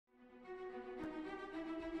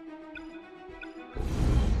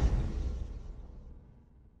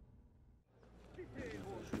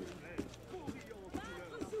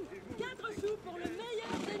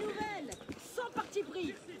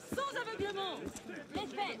Les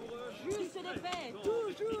faits, juste les faits,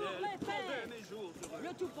 toujours les faits.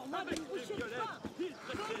 Le tout pour moi de une bouchée de pain.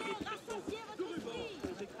 Venez rassasier votre esprit.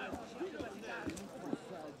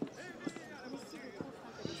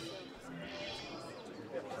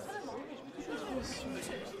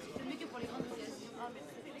 C'est mieux que pour les grandes pièces. Ah, mais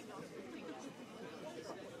c'est élégant.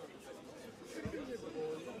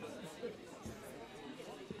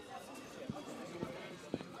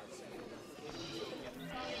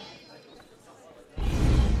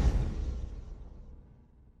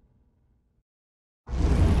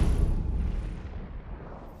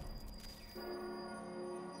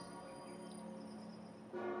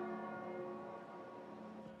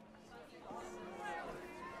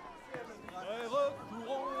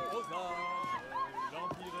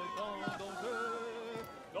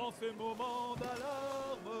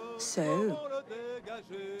 So,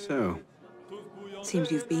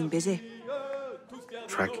 Seems you've been busy.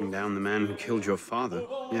 tracking down the man who killed your father,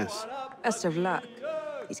 yes. Best of luck.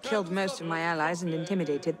 He's killed most of my allies and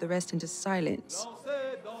intimidated the rest into silence.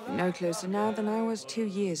 I'm no closer now than I was 2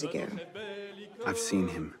 years ago. I've seen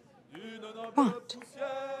him. What?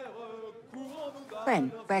 When?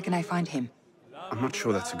 Where can I find him? I'm not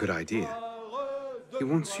sure that's a good idea. He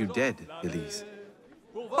wants you dead, Elise.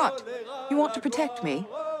 What? You want to protect me?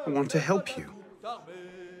 I want to help you.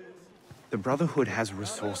 The Brotherhood has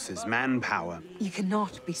resources, manpower. You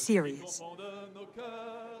cannot be serious.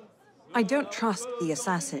 I don't trust the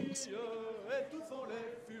assassins.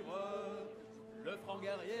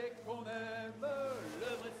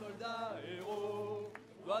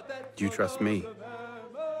 Do you trust me?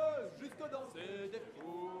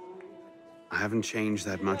 I haven't changed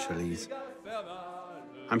that much, Elise.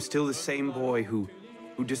 I'm still the same boy who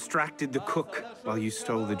distracted the cook while you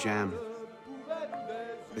stole the jam.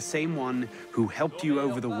 The same one who helped you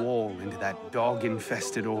over the wall into that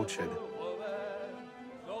dog-infested orchard.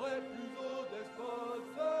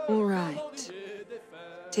 All right.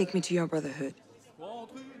 Take me to your Brotherhood.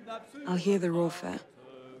 I'll hear their offer.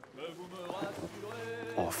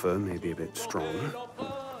 Offer may be a bit strong.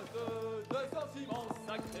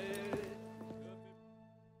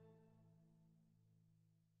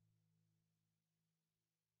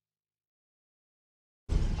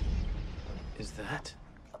 Is that?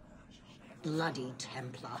 Bloody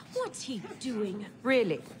Templar. What's he doing?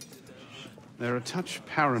 Really? They're a touch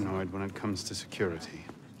paranoid when it comes to security.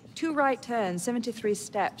 2 right turns, 73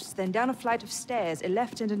 steps, then down a flight of stairs, a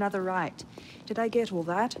left and another right. Did I get all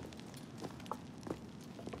that?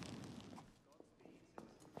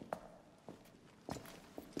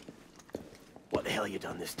 What the hell you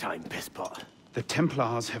done this time, pisspot? The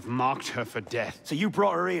Templars have marked her for death. So you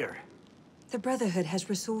brought her here? The Brotherhood has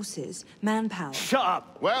resources, manpower. Shut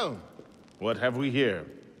up! Well, what have we here?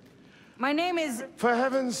 My name is... For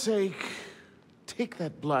heaven's sake, take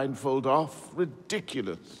that blindfold off.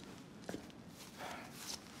 Ridiculous.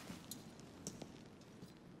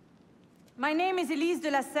 My name is Elise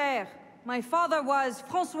de la Serre. My father was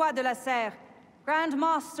François de la Serre, Grand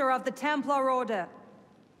Master of the Templar Order.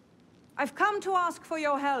 I've come to ask for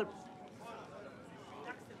your help.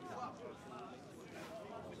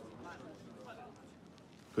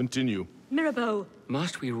 Continue. Mirabeau.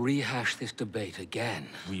 Must we rehash this debate again?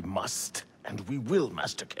 We must, and we will,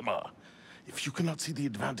 Master Kemar. If you cannot see the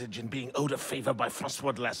advantage in being owed a favor by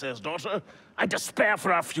François de la Serre's daughter, I despair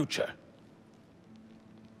for our future.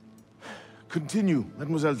 Continue,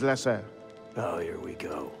 Mademoiselle de la Serre. Oh, here we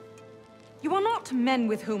go. You are not men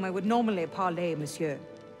with whom I would normally parley, monsieur.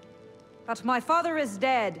 But my father is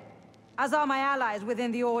dead, as are my allies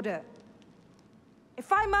within the Order.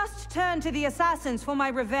 If I must turn to the assassins for my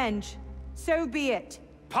revenge, so be it.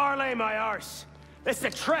 Parley, my arse! It's a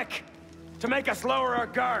trick! To make us lower our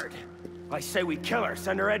guard. I say we kill her,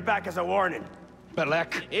 send her head back as a warning.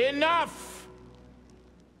 Belek. Enough!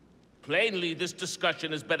 Plainly, this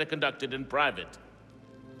discussion is better conducted in private.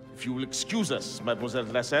 If you will excuse us, Mademoiselle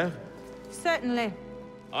de la Serre. Certainly.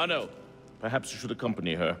 Arno, perhaps you should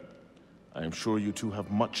accompany her. I am sure you two have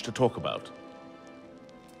much to talk about.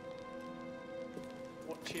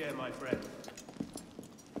 What cheer, my friend?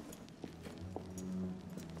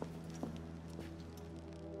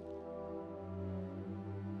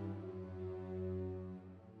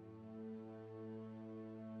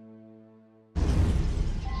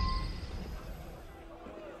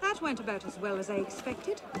 That went about as well as I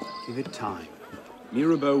expected. Give it time.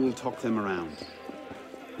 Mirabeau will talk them around.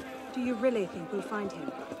 Do you really think we'll find him?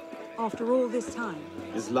 After all this time?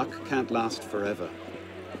 His luck can't last forever.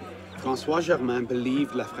 François Germain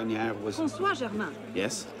believed Lafrenière was... François Germain?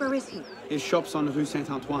 Yes? Where is he? His shop's on Rue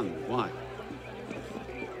Saint-Antoine. Why?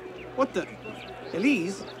 What the...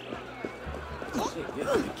 Elise?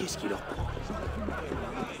 Qu'est-ce qu'il a?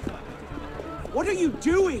 What are you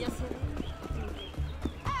doing?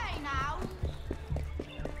 Hey, now!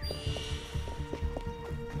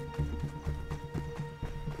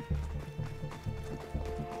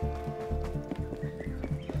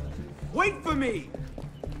 Wait for me!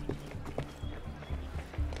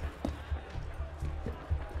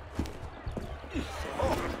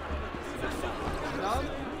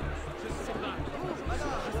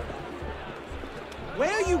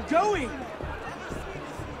 Where are you going?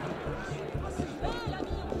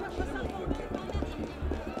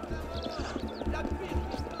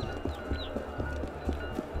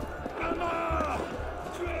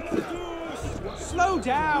 Slow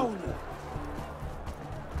down!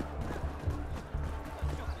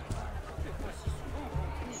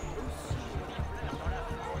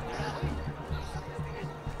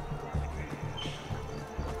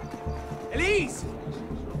 Elise!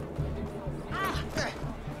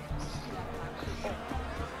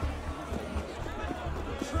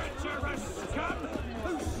 Treacherous scum!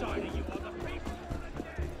 Whose side are you on the people?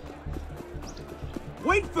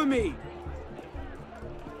 Wait for me!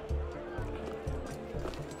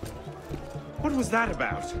 What was that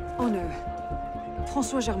about? Honor.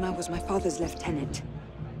 François Germain was my father's lieutenant.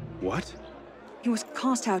 What? He was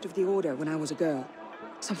cast out of the order when I was a girl.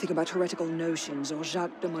 Something about heretical notions or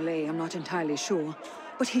Jacques de Molay, I'm not entirely sure.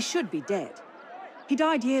 But he should be dead. He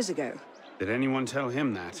died years ago. Did anyone tell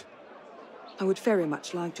him that? I would very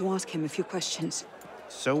much like to ask him a few questions.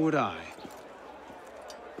 So would I.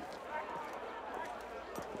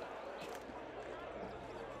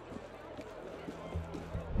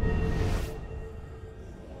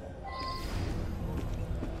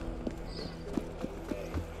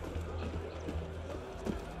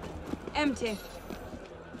 Empty.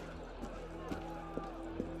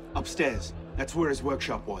 Upstairs. That's where his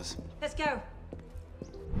workshop was. Let's go.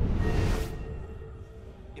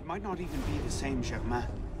 It might not even be the same Germain.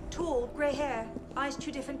 Tall, grey hair, eyes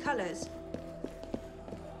two different colors.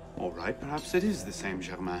 All right, perhaps it is the same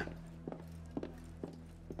Germain.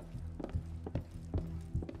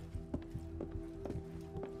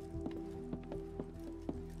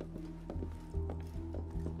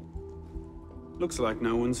 Looks like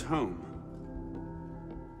no one's home.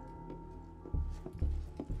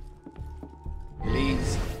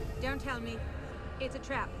 Elise. Don't tell me. It's a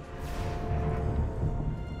trap.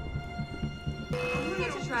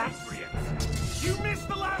 It's a trap. You missed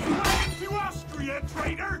the last flight to Austria,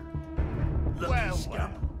 traitor! Well,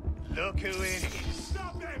 look who it is.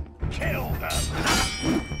 Stop them! Kill them!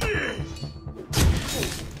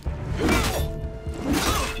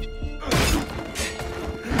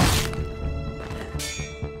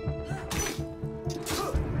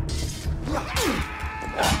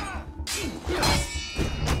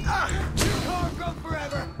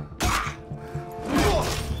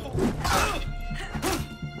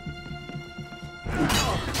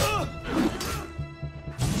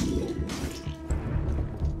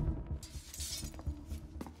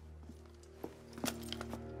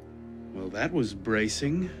 Well, that was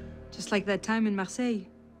bracing. Just like that time in Marseille.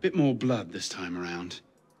 Bit more blood this time around.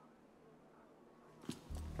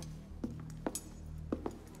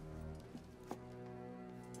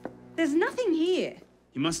 There's nothing here.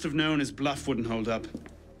 He must have known his bluff wouldn't hold up.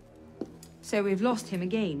 So we've lost him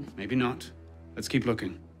again. Maybe not. Let's keep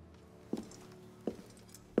looking.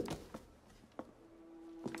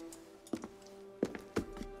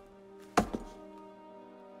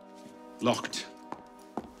 Locked.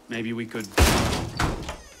 Maybe we could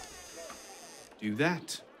do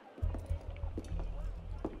that.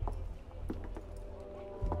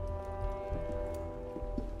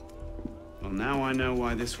 Well, now I know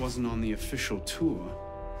why this wasn't on the official tour.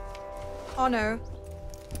 Oh no.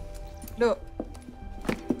 Look.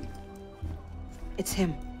 It's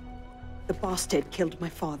him. The bastard killed my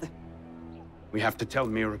father. We have to tell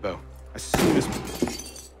Mirabeau as soon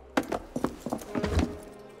as...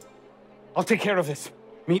 I'll take care of this.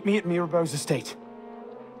 Meet me at Mirabeau's estate.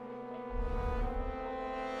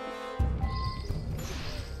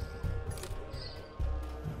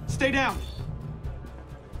 Stay down.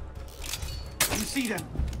 You see them?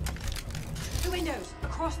 The windows,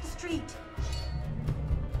 across the street.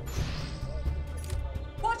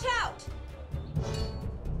 Watch out!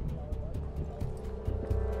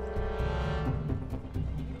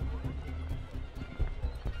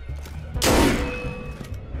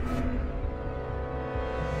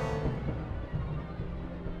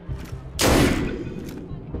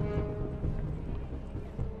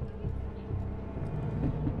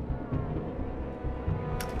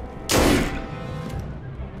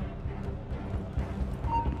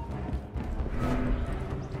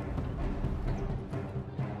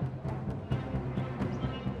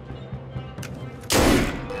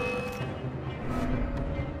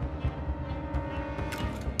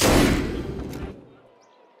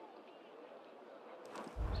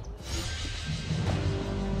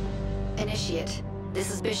 Initiate, this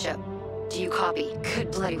is Bishop. Do you copy?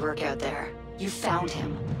 Good bloody work out there. You found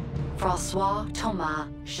him. Francois Thomas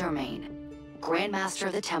Germain, Grandmaster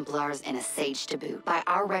of the Templars and a Sage to boot. By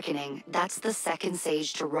our reckoning, that's the second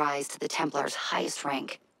Sage to rise to the Templars' highest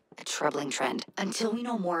rank. A troubling trend. Until we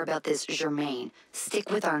know more about this Germain,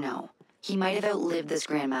 stick with Arnaud. He might have outlived this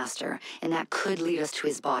Grandmaster, and that could lead us to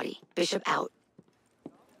his body. Bishop out.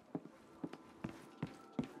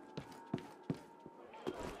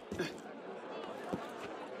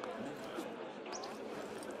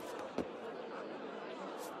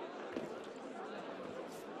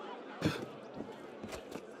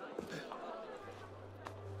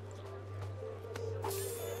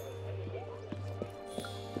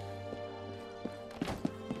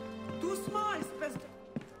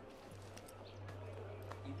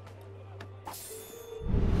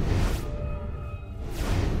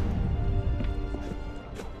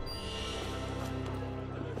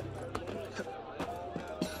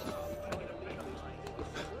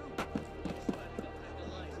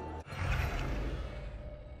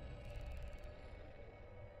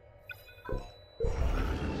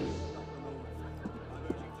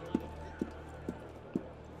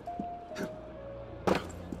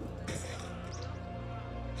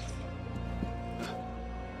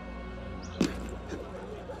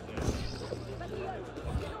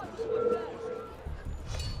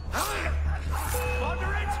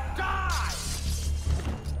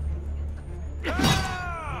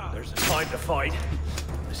 Time to fight.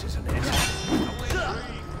 This isn't it.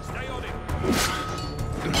 Stay on it.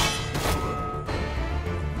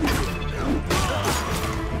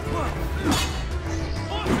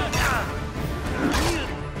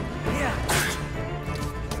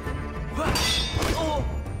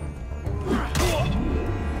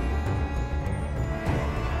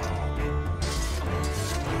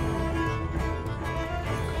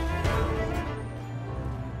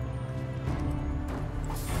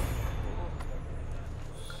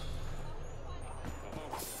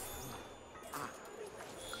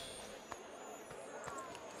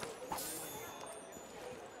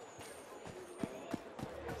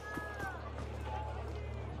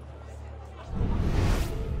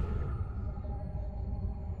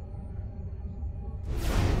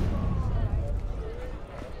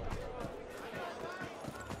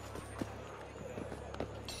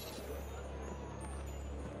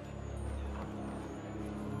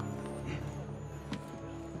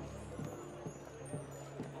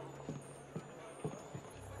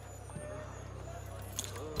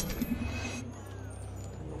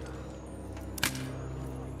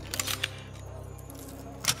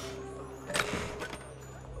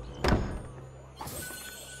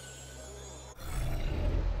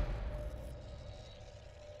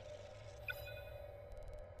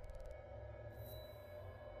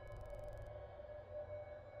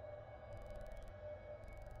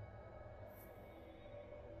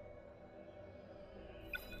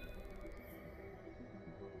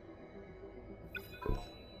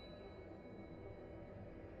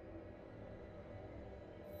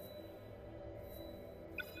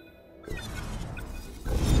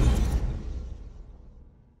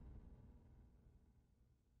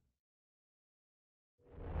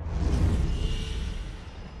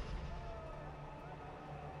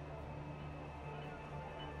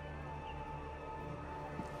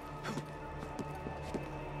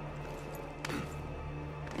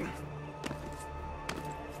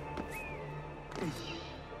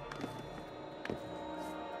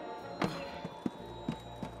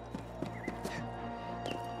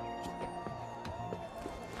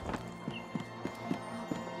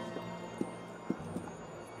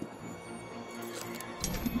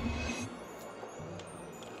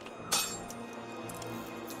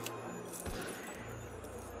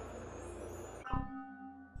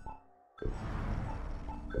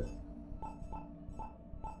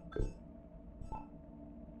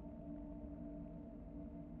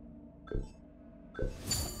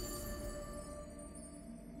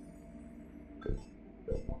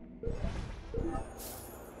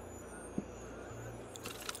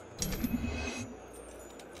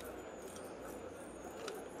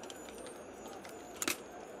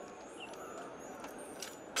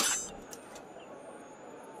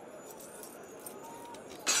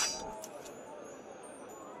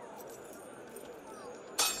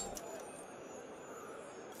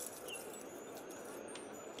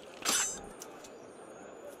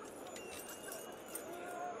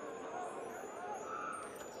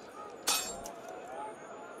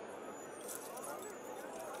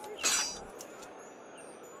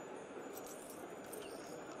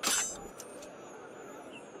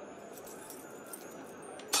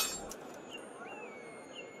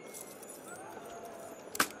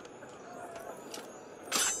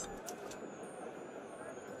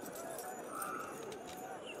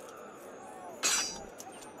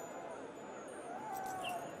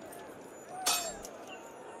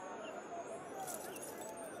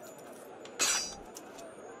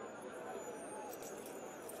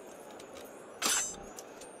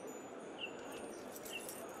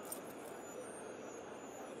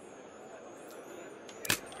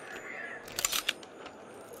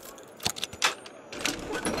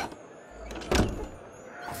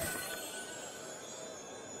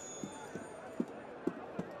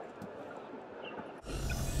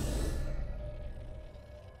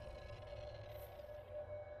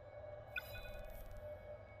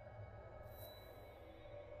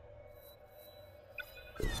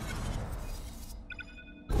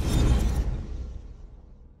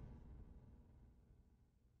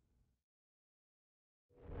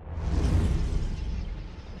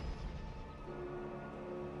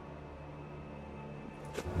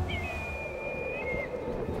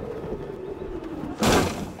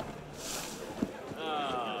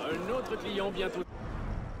 clients bientôt.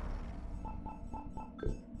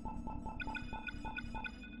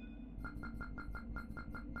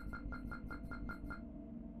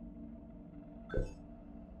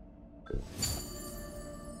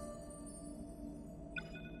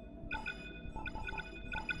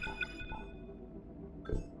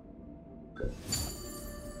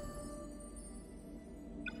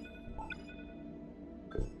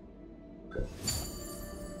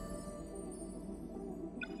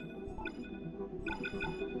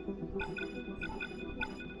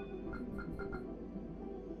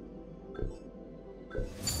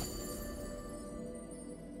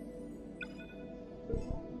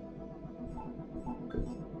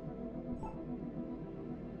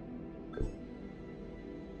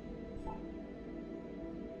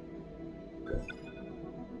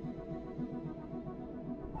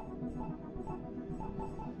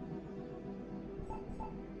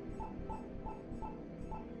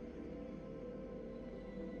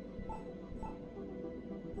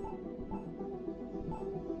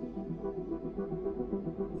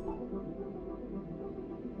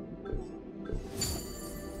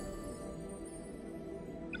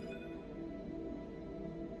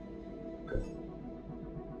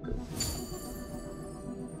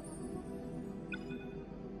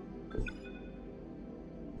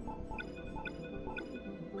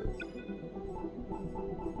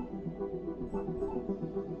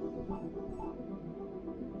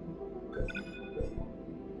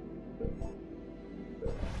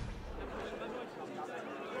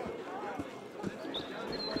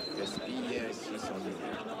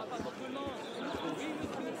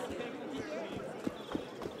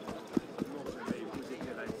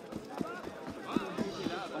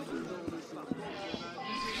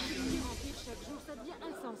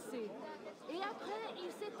 Et après,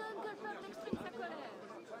 il s'étonne que le peuple exprime sa colère.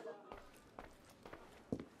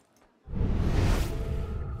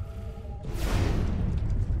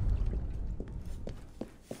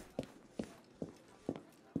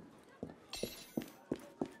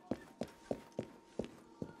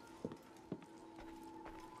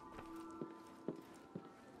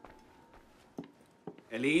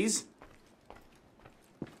 Elise?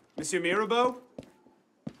 Monsieur Mirabeau?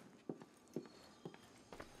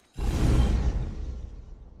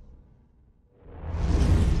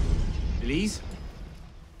 Elise?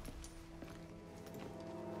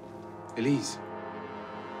 Elise?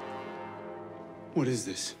 What is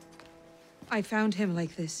this? I found him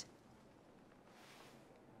like this.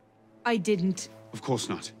 I didn't. Of course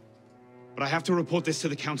not. But I have to report this to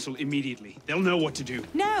the council immediately. They'll know what to do.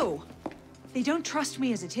 No! They don't trust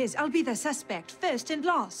me as it is. I'll be their suspect, first and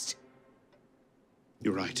last.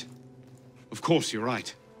 You're right. Of course you're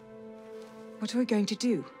right. What are we going to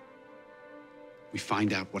do? We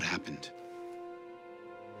find out what happened.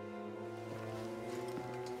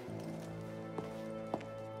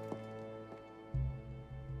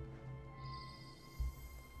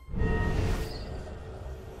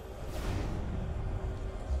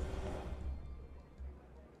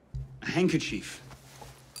 A handkerchief.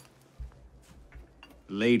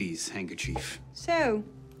 A lady's handkerchief. So,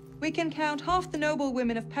 we can count half the noble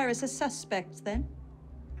women of Paris as suspects, then?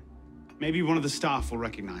 Maybe one of the staff will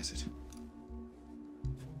recognize it.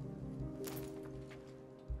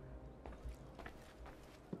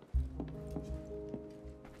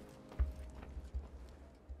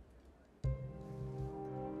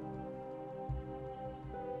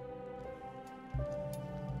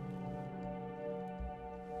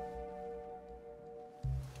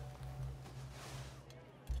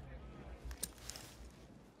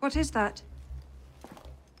 What is that?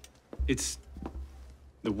 It's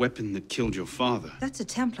the weapon that killed your father. That's a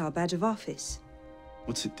Templar badge of office.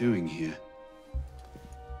 What's it doing here?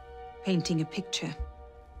 Painting a picture.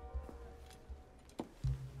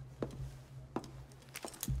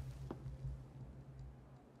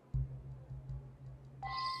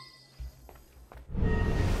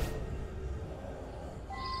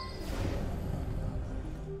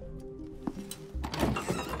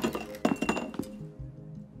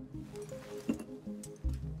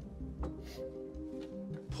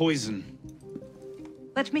 Poison.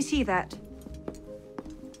 Let me see that.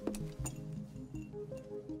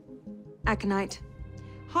 Aconite.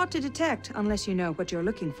 Hard to detect unless you know what you're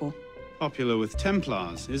looking for. Popular with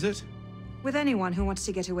Templars, is it? With anyone who wants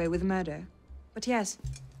to get away with murder. But yes.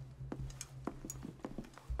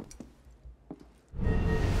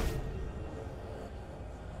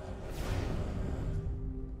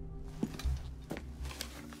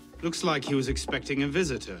 Looks like he was expecting a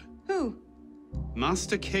visitor. Who?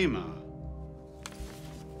 Master Kemar.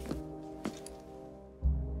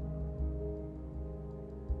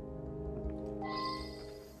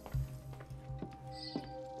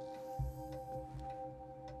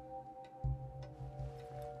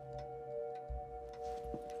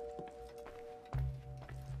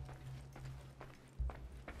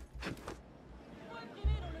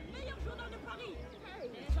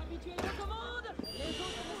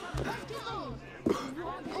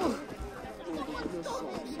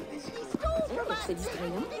 Did you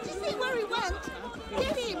see where he went?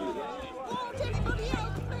 Get him! Won't anybody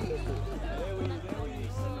else, please?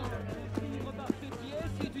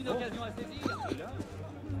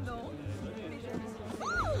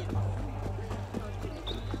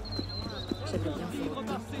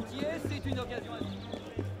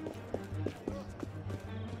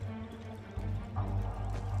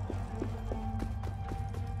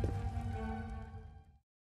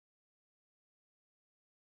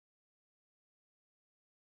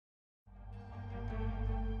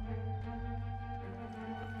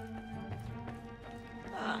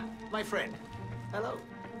 My friend. Hello.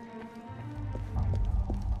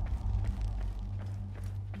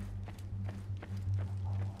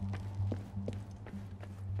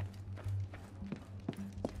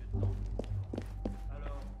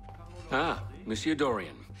 Ah, Monsieur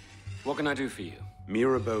Dorian. What can I do for you?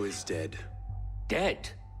 Mirabeau is dead. Dead?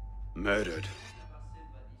 Murdered.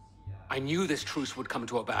 I knew this truce would come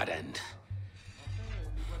to a bad end.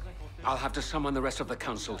 I'll have to summon the rest of the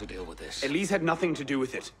council to deal with this. Elise had nothing to do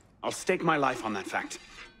with it. I'll stake my life on that fact.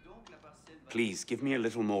 Please, give me a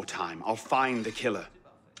little more time. I'll find the killer.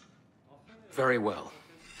 Very well.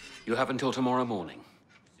 You have until tomorrow morning.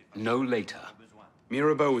 No later.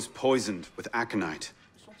 Mirabeau was poisoned with aconite.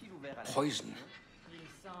 Poison?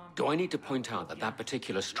 Do I need to point out that that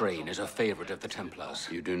particular strain is a favorite of the Templars?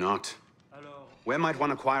 You do not. Where might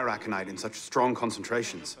one acquire aconite in such strong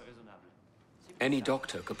concentrations? Any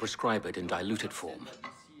doctor could prescribe it in diluted form.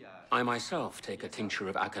 I myself take a tincture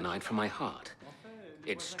of aconite for my heart.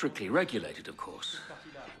 It's strictly regulated, of course.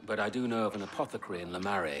 But I do know of an apothecary in Le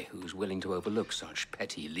Marais who's willing to overlook such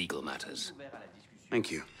petty legal matters. Thank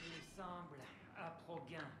you.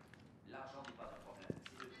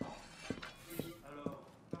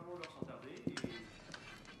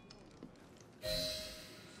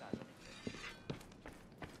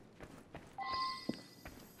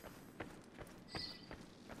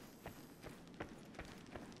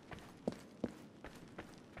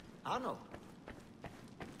 Arno.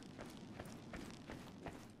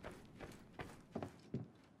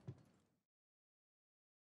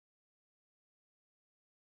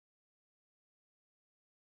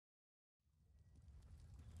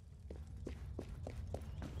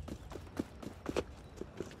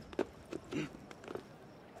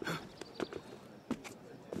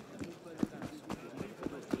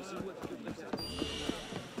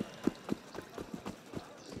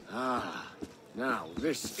 Ah, now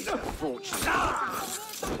this is a fortune.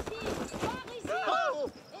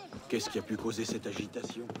 Qu'est-ce qui a pu causer cette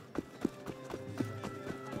agitation?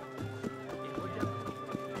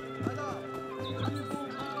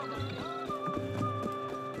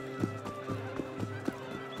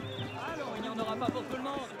 Alors, il n'y en aura pas pour tout le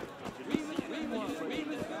monde. Oui, monsieur.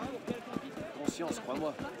 Conscience,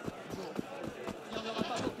 crois-moi. Il n'y en aura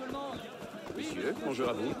pas pour tout le monde. Monsieur, bonjour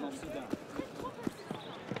à vous.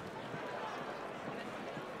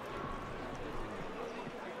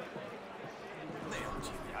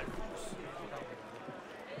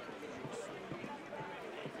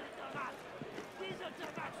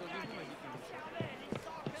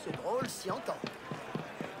 C'est drôle, s'y entend.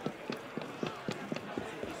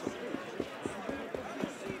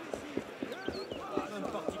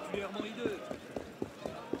 Même particulièrement hideux.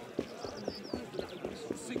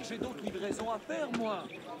 C'est que j'ai d'autres livraisons à faire, moi.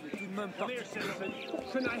 Tout de même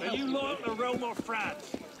particulièrement. Are you loyal to Rome or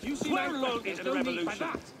France? You seem outvoted in the revolution.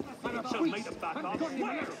 Shall make them back off.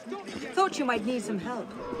 Thought you might need some help.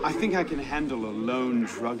 I think I can handle a lone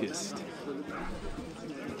druggist.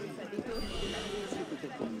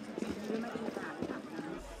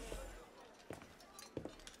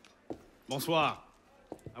 Bonsoir.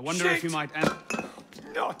 I wonder if you might...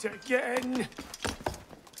 Not again!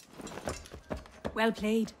 Well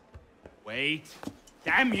played. Wait.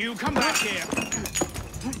 Damn you, come back here!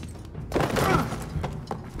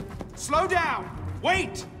 Slow down!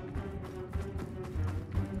 Wait!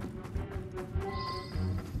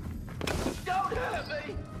 Don't hurt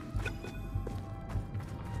me!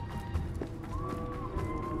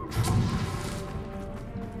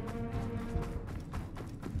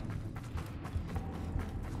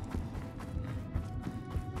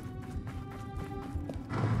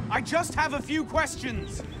 I just have a few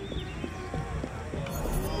questions.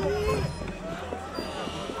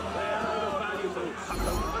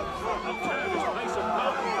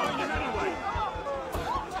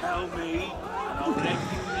 Tell me, and I'll let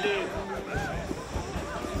you live.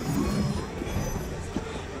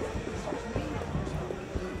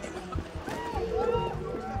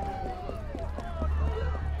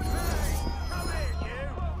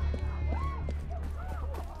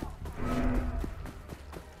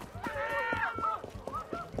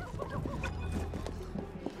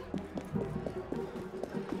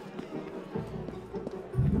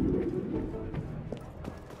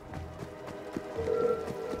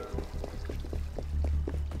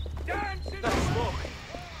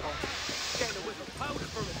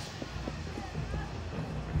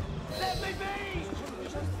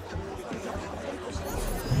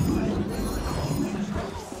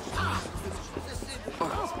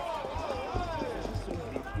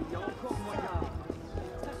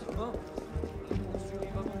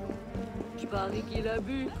 parie qu'il a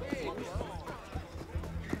bu.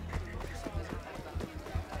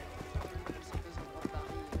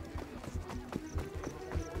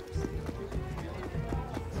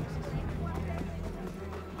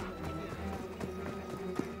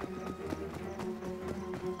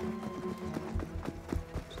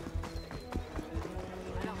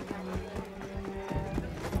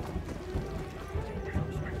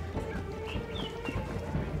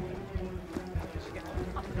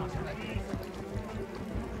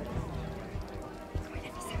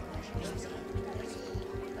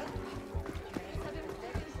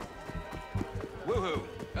 Woohoo!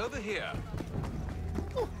 Over here.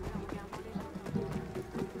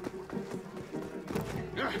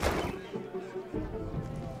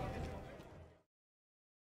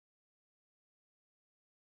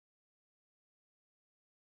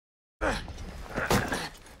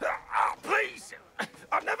 Please!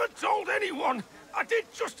 I never told anyone! I did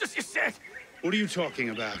just as you said! What are you talking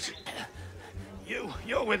about?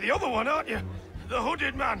 You're with the other one, aren't you? The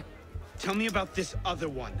hooded man. Tell me about this other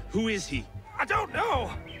one. Who is he? I don't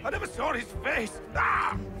know! I never saw his face!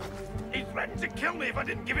 Ah! He threatened to kill me if I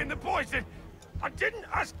didn't give him the poison! I didn't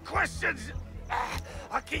ask questions! Ah!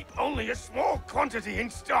 I keep only a small quantity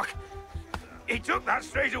in stock! He took that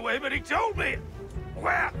straight away, but he told me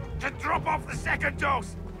where to drop off the second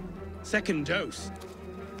dose! Second dose?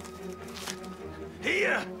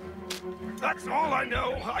 Here! That's all I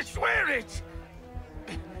know, I swear it!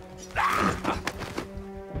 Ah!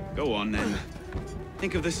 Go on, then.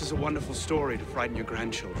 Think of this as a wonderful story to frighten your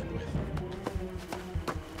grandchildren with.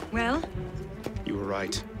 Well? You were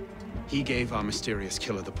right. He gave our mysterious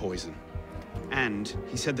killer the poison. And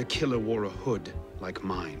he said the killer wore a hood, like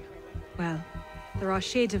mine. Well, there are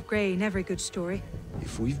shades of grey in every good story.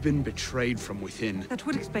 If we've been betrayed from within... That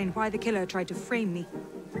would explain why the killer tried to frame me.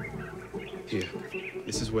 Here.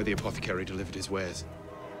 This is where the apothecary delivered his wares.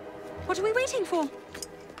 What are we waiting for?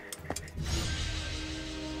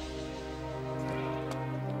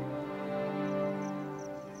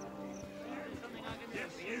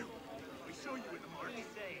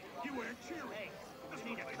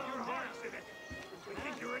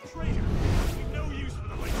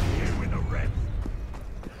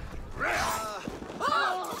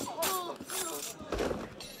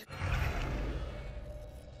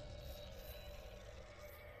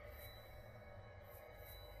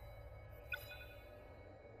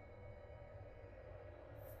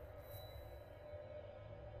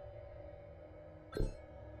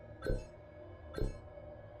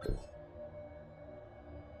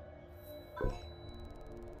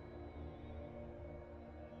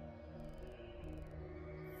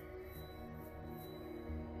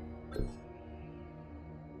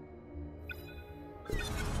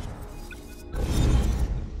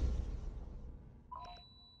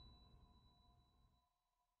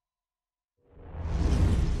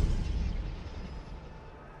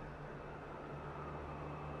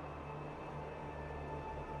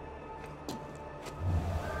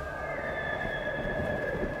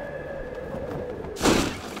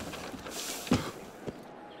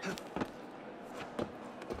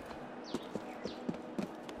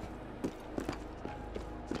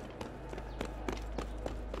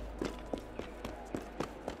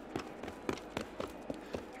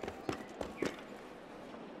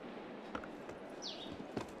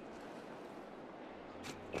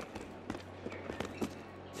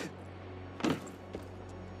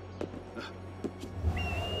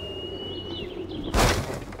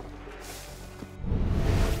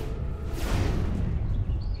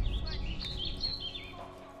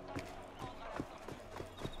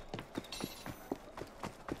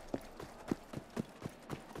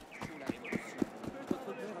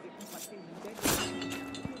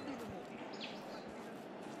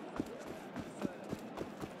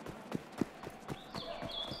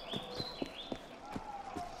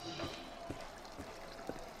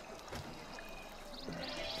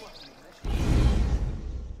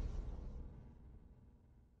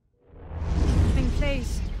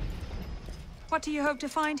 What do you hope to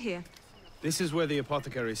find here? This is where the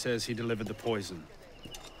apothecary says he delivered the poison.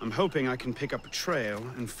 I'm hoping I can pick up a trail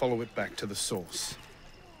and follow it back to the source.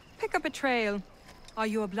 Pick up a trail. Are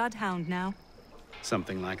you a bloodhound now?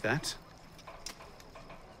 Something like that.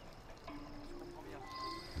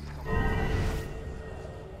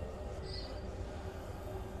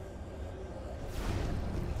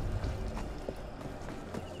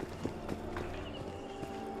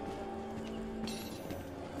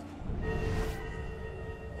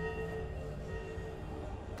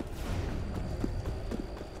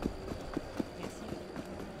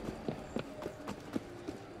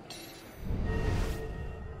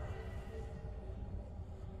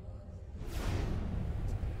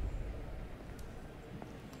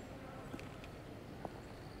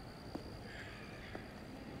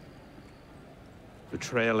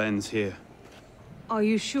 trail ends here. Are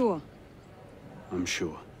you sure? I'm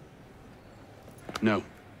sure. No.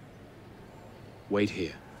 Wait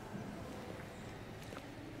here.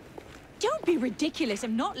 Don't be ridiculous.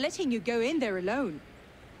 I'm not letting you go in there alone.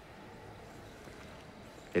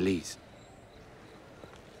 Elise.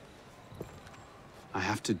 I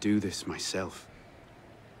have to do this myself.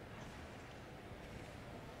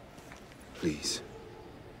 Please.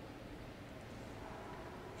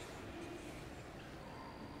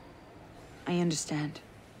 I understand.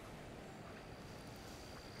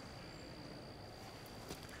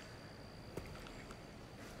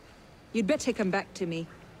 You'd better come back to me.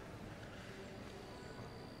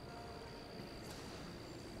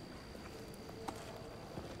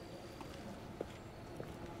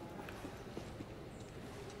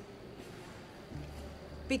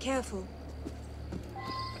 Be careful.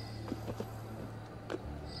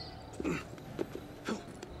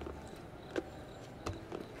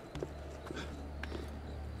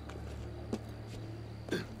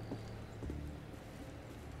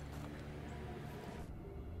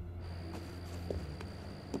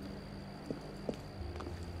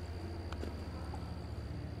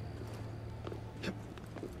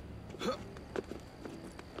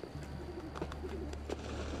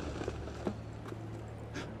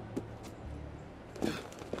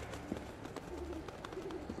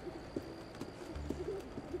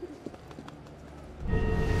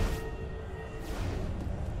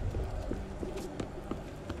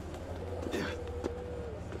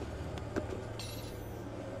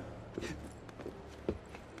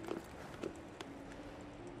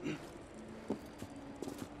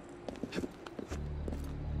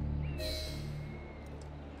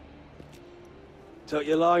 Took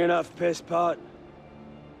you long enough, piss pot.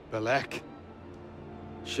 Belek.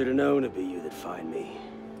 Should've known it'd be you that'd find me.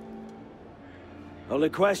 Only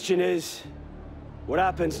question is, what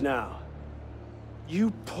happens now?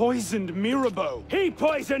 You poisoned Mirabeau! He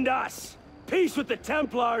poisoned us! Peace with the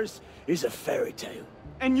Templars is a fairy tale.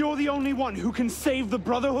 And you're the only one who can save the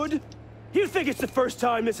Brotherhood? You think it's the first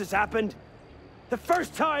time this has happened? The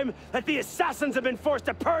first time that the Assassins have been forced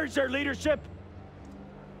to purge their leadership?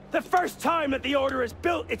 The first time that the Order has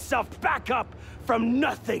built itself back up from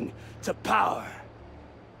nothing to power?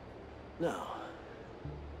 No.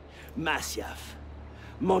 Masyaf,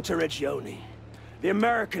 Monteregione, the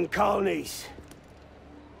American colonies.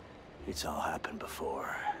 It's all happened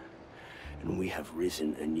before. And we have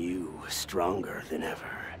risen anew, stronger than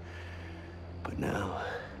ever. But now,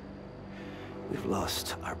 we've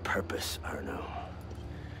lost our purpose, Arno.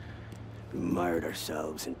 We mired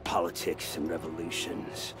ourselves in politics and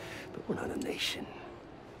revolutions, but we're not a nation.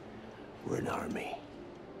 We're an army.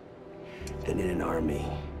 And in an army,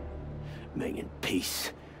 making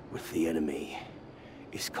peace with the enemy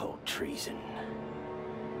is called treason.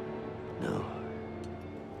 No,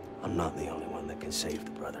 I'm not the only one that can save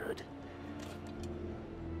the Brotherhood.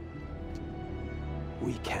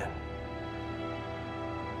 We can.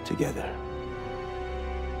 Together.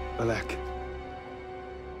 Belek.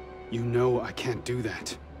 You know I can't do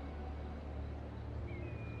that.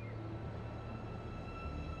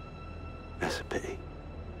 That's a pity.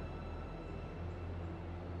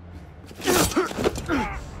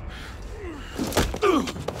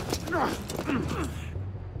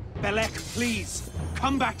 Belek, please.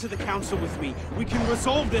 Come back to the council with me. We can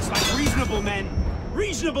resolve this like reasonable men.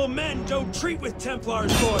 Reasonable men don't treat with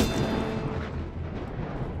Templars, boy!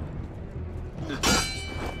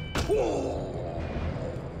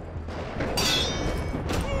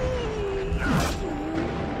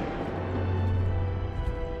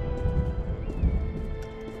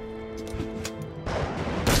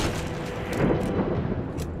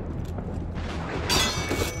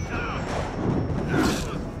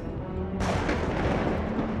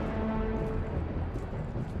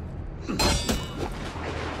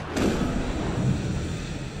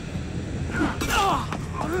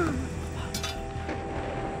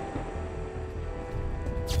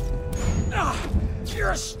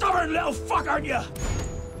 You're a stubborn little fuck, aren't you?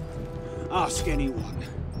 Ask anyone.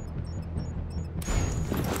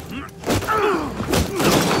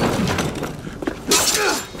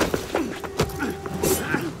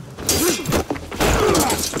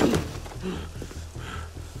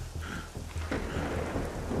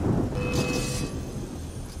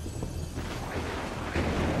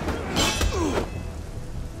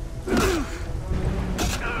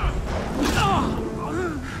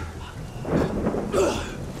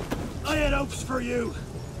 For you.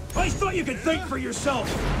 I thought you could think for yourself.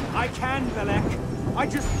 I can, Belek. I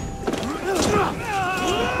just...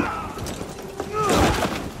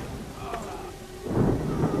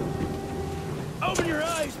 Open your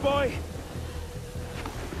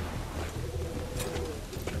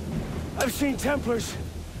seen Templars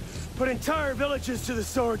put entire villages to the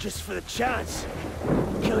sword just for the chance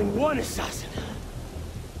of killing one assassin.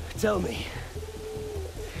 Tell me,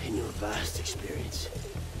 in your vast experience,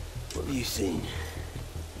 what have you seen?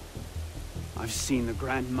 I've seen the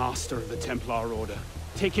Grand Master of the Templar Order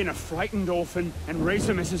take in a frightened orphan and raise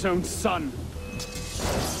him as his own son.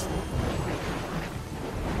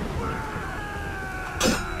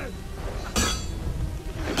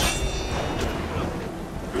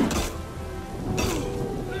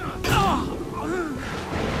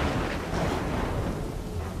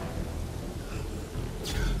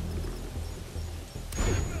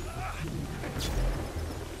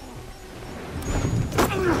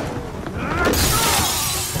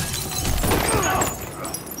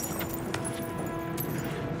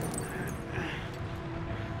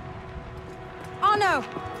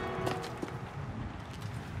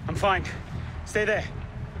 I'm fine. Stay there.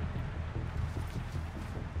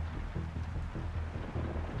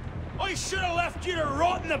 I should have left you to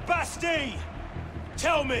rot in the Bastille!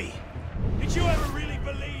 Tell me, did you ever really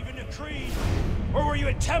believe in the Creed? Or were you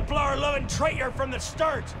a Templar-loving traitor from the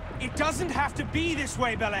start? It doesn't have to be this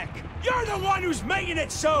way, Belek. You're the one who's making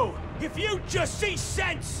it so! If you just see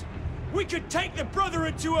sense, we could take the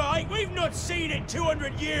Brotherhood to a height we've not seen in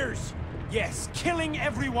 200 years! Yes, killing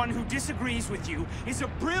everyone who disagrees with you is a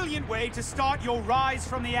brilliant way to start your rise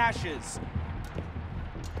from the ashes.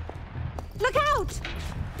 Look out!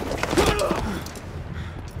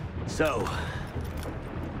 So,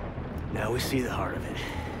 now we see the heart of it.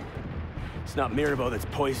 It's not Mirabeau that's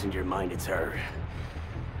poisoned your mind, it's her.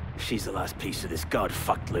 She's the last piece of this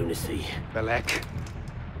god-fucked lunacy. Belek.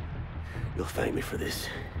 You'll thank me for this.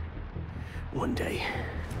 One day.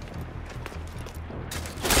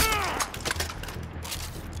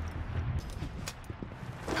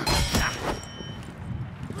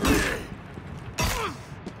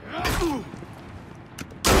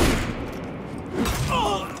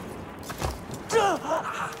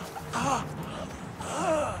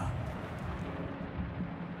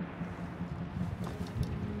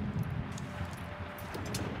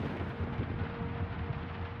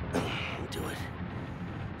 Do it.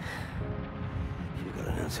 You've got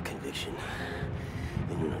an ounce of conviction,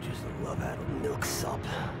 and you're not just a love-addled milksop.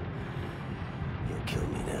 You'll kill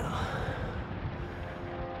me now.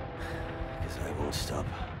 Because I won't stop.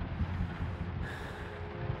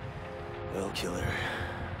 I'll kill her.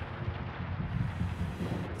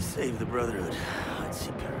 Save the Brotherhood. I'd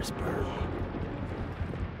see Paris burn.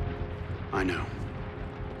 I know.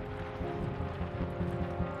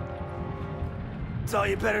 Saw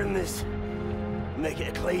you better than this. Make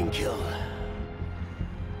it a clean kill.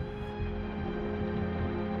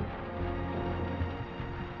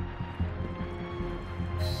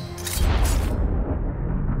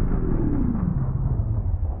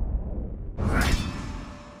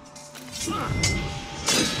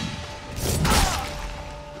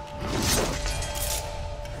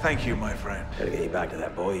 Thank you, my friend. Gotta get you back to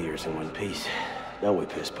that boy of yours in one piece. Don't we,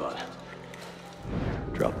 pisspot?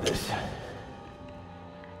 Drop this.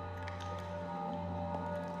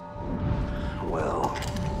 Well...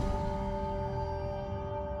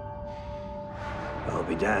 I'll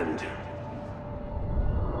be damned.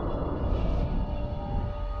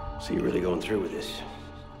 So you're really going through with this?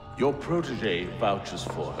 Your protege vouches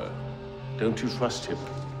for her. Don't you trust him?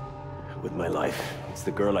 With my life, it's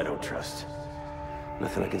the girl I don't trust.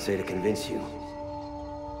 Nothing I can say to convince you.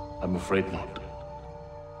 I'm afraid not.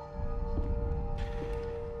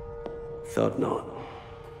 Thought not.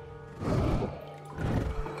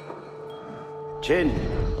 Chin.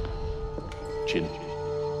 Chin.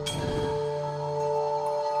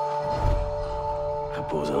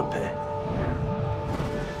 Repose en paix.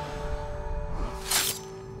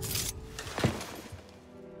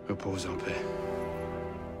 Repose en paix.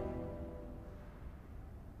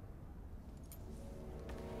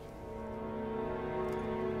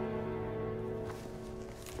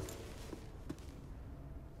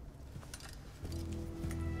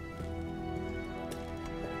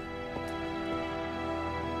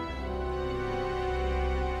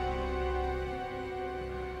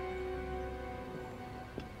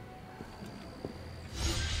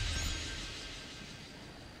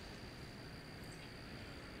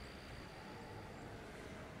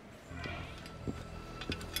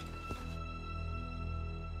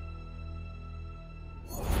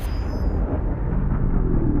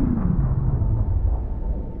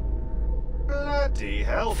 Bloody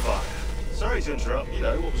hellfire. Sorry to interrupt, you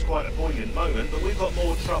know, what was quite a poignant moment, but we've got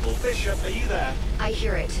more trouble. Bishop, are you there? I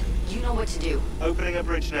hear it. You know what to do. Opening a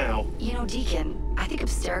bridge now. You know, Deacon, I think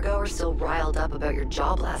Abstergo are still riled up about your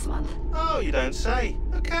job last month. Oh, you don't say.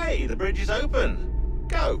 Okay, the bridge is open.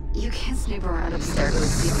 Go. You can't snoop around upstairs with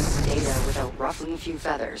secret data without ruffling a few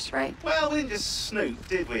feathers, right? Well, we didn't just snoop,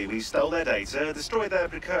 did we? We stole their data, destroyed their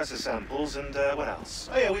precursor samples, and what else?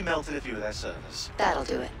 Oh yeah, we melted a few of their servers. That'll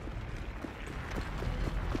do it.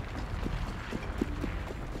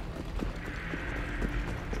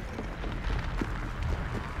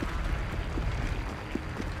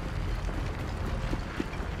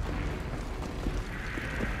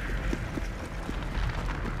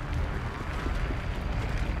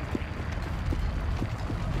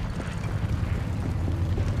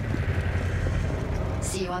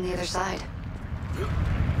 See you on the other side.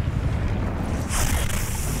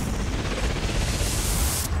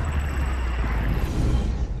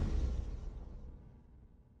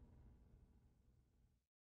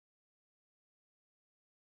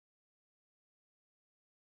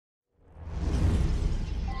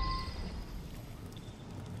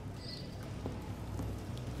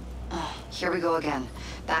 Here we go again.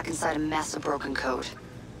 Back inside a mess of broken code.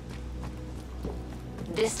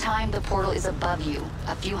 This time, the portal is above you,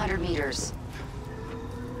 a few hundred meters.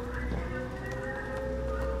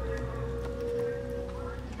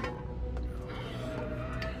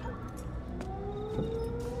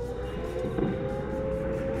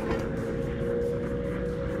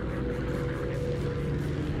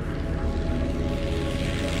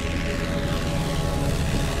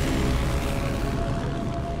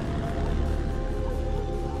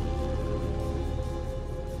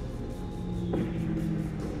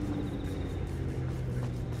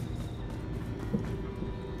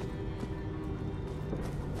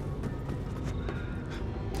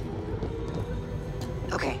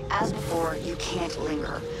 As before, you can't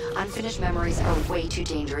linger. Unfinished memories are way too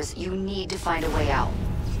dangerous. You need to find a way out.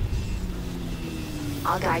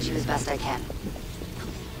 I'll guide you as best I can.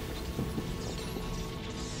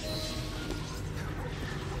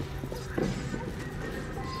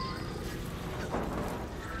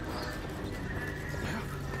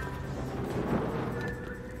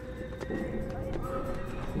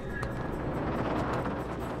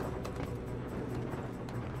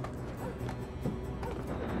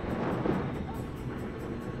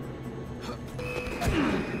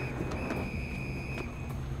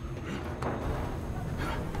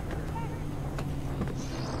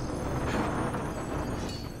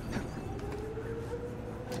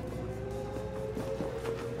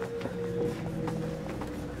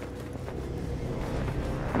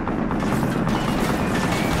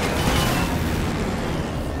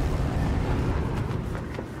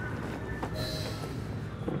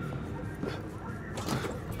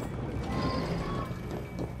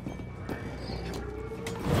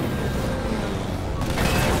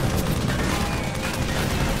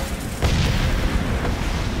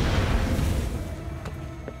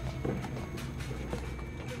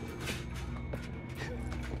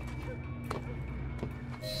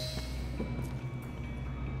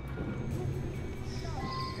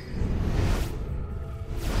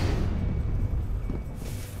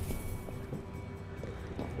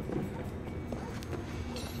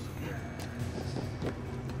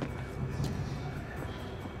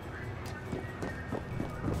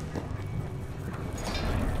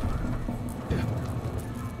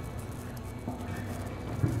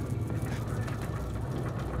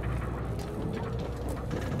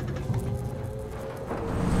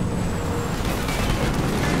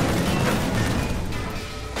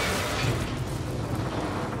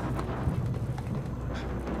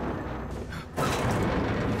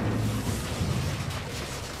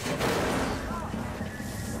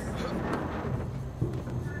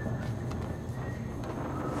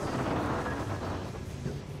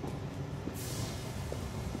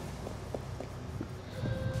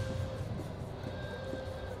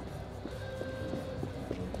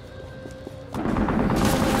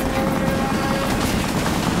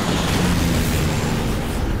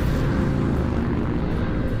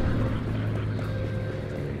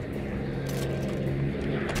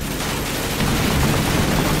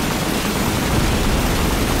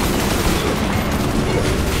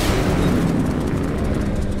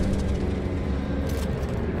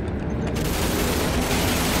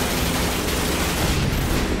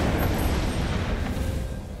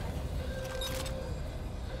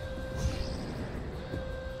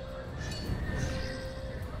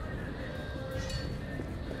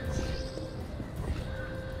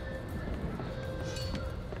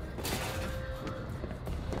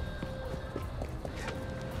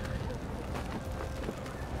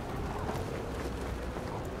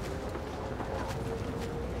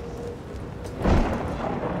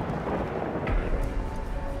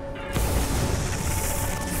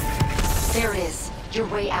 Your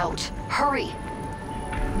way out. Hurry!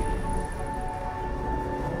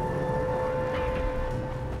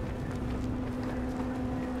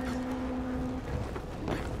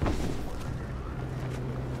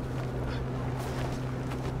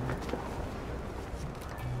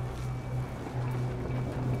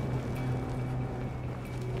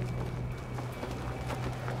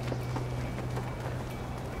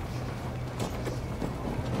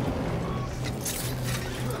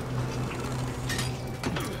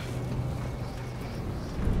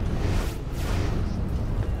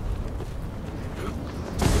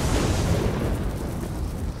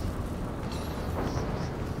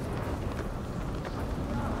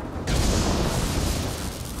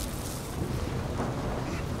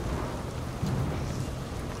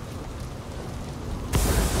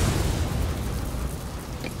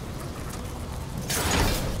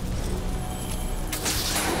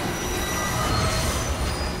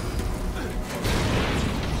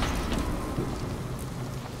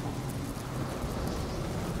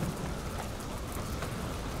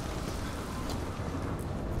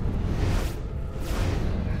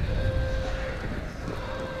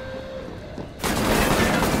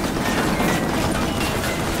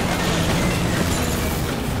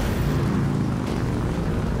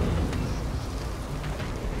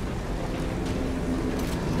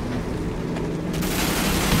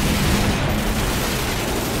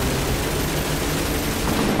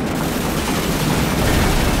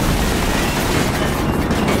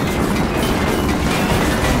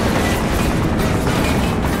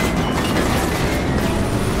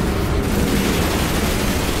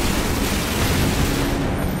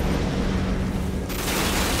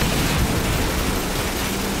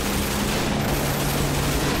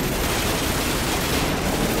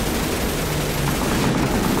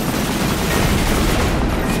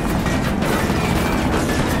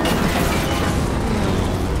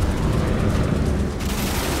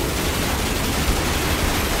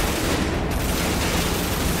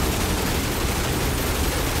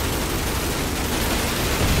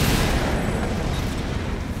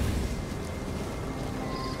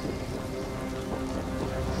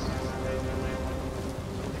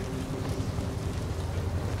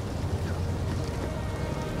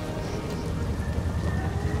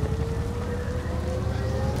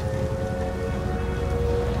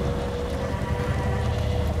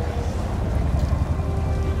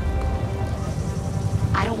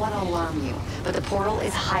 But the portal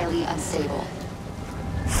is highly unstable.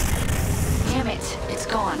 Damn it, it's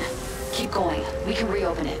gone. Keep going. We can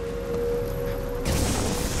reopen it.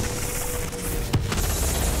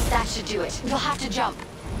 That should do it. You'll have to jump.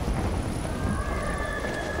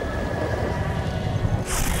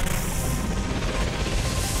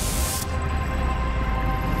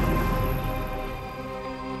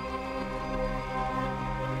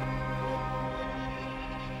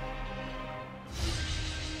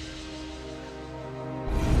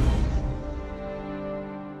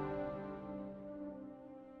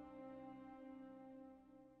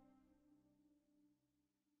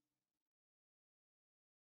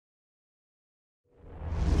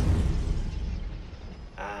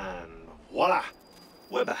 Voila!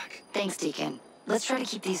 We're back. Thanks, Deacon. Let's try to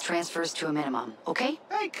keep these transfers to a minimum, okay?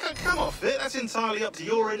 Hey, come off it. That's entirely up to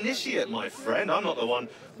your initiate, my friend. I'm not the one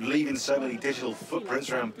leaving so many digital footprints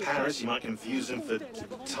around Paris you might confuse them for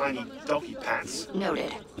tiny doggy pats.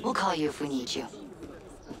 Noted. We'll call you if we need you.